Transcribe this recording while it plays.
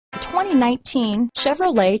2019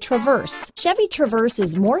 Chevrolet Traverse. Chevy Traverse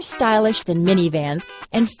is more stylish than minivans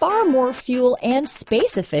and far more fuel and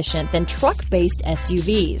space efficient than truck-based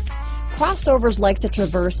SUVs. Crossovers like the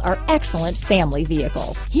Traverse are excellent family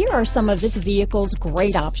vehicles. Here are some of this vehicle's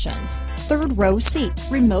great options: third row seat,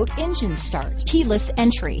 remote engine start, keyless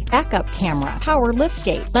entry, backup camera, power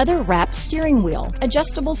liftgate, leather wrapped steering wheel,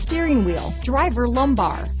 adjustable steering wheel, driver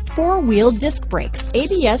lumbar, four-wheel disc brakes,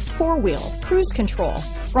 ABS four-wheel, cruise control,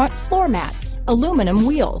 front floor mats, aluminum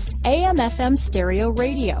wheels, AM/FM stereo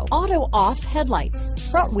radio, auto-off headlights,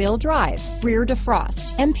 front-wheel drive, rear defrost,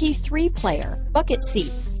 MP3 player, bucket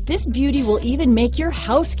seats. This beauty will even make your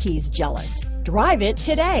house keys jealous. Drive it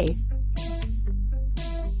today.